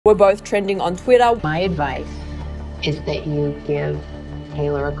were both trending on Twitter. My advice is that you give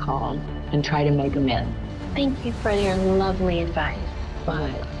Taylor a call and try to make amends. Thank you for your lovely advice, but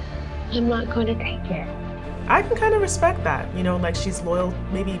I'm not going to take it. I can kind of respect that, you know, like she's loyal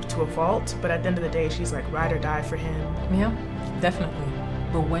maybe to a fault, but at the end of the day, she's like ride or die for him. Yeah, definitely.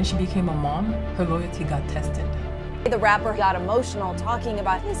 But when she became a mom, her loyalty got tested. The rapper got emotional talking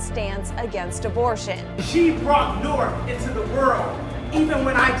about his stance against abortion. She brought North into the world, even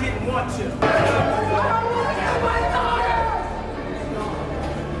when I didn't want to.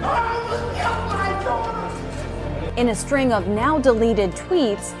 In a string of now deleted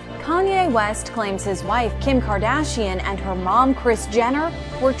tweets, Kanye West claims his wife Kim Kardashian and her mom Kris Jenner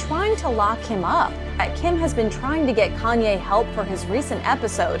were trying to lock him up. Kim has been trying to get Kanye help for his recent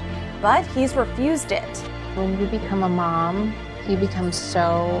episode, but he's refused it. When you become a mom, you become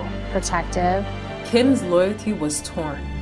so protective. Kim's loyalty was torn.